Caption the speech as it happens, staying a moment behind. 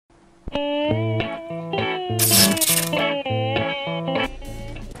Oh,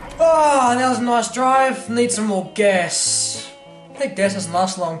 that was a nice drive. Need some more gas. I think gas doesn't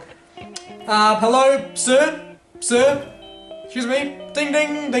last long. Hello, sir? Sir? Excuse me? Ding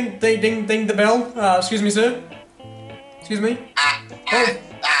ding ding ding ding ding the bell. Excuse me, sir? Excuse me? Hello?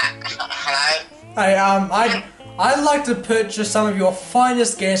 Hey, I'd like to purchase some of your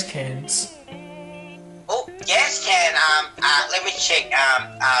finest gas cans. Oh, gas can, let me check,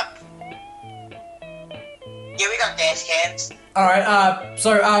 yeah, we got gas cans. Alright,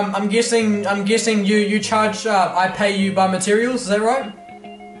 so, I'm guessing you charge, I pay you by materials, is that right?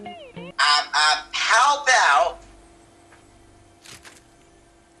 How about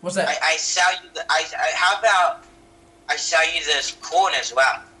What's that? I sell you how about I sell you this corn as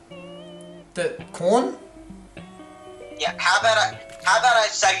well? The corn? Yeah, how about I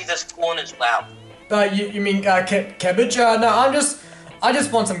sell you this corn as well? You mean, cabbage? No, I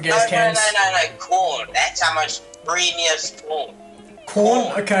just want some gas cans. No, corn. That's our most premium corn.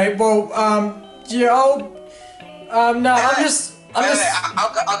 Corn? Okay, well, yeah, no,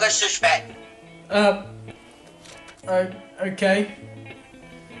 I'll go shush back. Okay.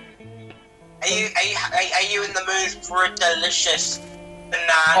 Are you in the mood for a delicious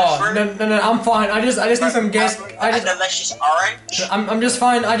banana fruit? No, I'm fine. I just need some gas. A delicious orange? I'm just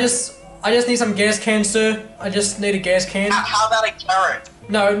fine. I just need some gas cans, sir. I just need a gas can. How about a carrot?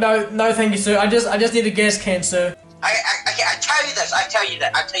 No, thank you, sir. I just need a gas can, sir. I tell you this. I tell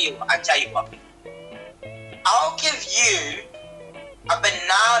you what. I'll give you a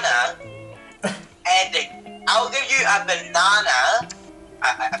banana and I'll give you a banana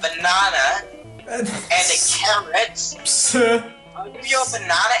and a carrot. Sir. I'll give you a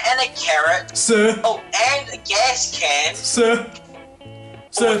banana and a carrot. Sir. Oh, and a gas can. Sir.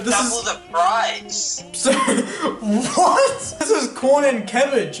 Sir, this double is the price. Sir, what? This is corn and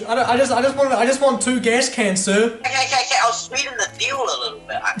cabbage. I just want 2 gas cans, sir. Okay. I'll sweeten the deal a little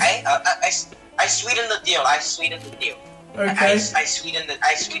bit. Okay. I sweeten the deal. I sweeten the deal. Okay. I sweeten the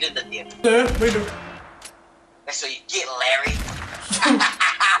deal. Sir, wait. That's what you get, Larry.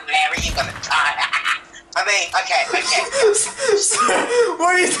 Larry, you're gonna die. I mean, okay. Sir,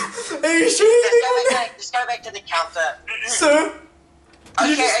 what are you shooting me? Just go back to the counter. Sir. Okay. I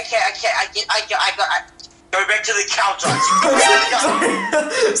go back to the counter.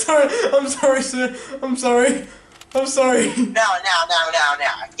 Sorry. I'm sorry, sir. I'm sorry. No.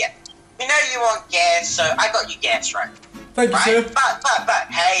 Yeah. You know you want gas, so I got you gas, right? Thank you, sir. But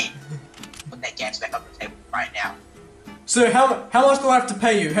hey, put that gas back on the table right now. Sir, how much do I have to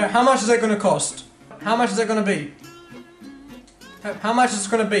pay you? How much is that going to cost? How much is that going to be? How much is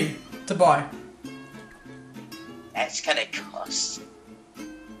it going to be to buy? That's gonna cost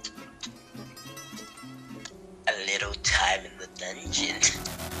a little time in the dungeon.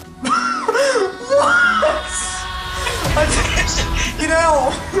 What? You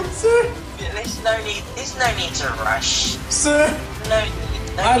know, sir. There's no need to rush. Sir. No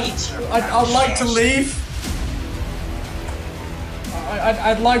need to rush. I'd like to leave.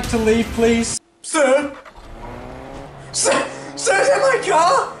 I'd like to leave, please. Sir. Sir, is that my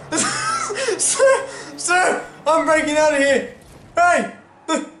car? Sir, I'm breaking out of here. Hey,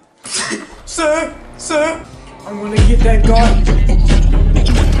 sir, I'm gonna get that guy.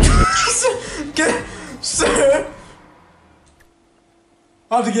 Sir.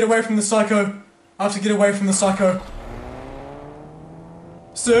 I have to get away from the psycho.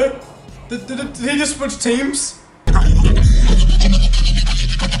 Sir, did he just switch teams?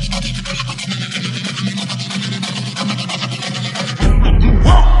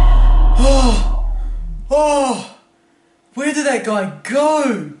 Oh, where did that guy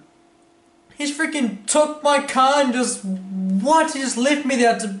go? He's freaking took my car and just, what? He just left me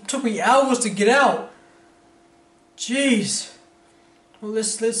there. It took me hours to get out. Jeez. Well,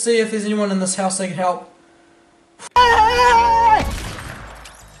 let's see if there's anyone in this house that can help.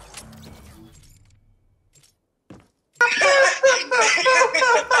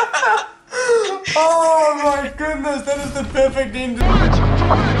 Oh my goodness, that is the perfect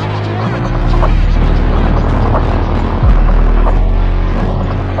ending.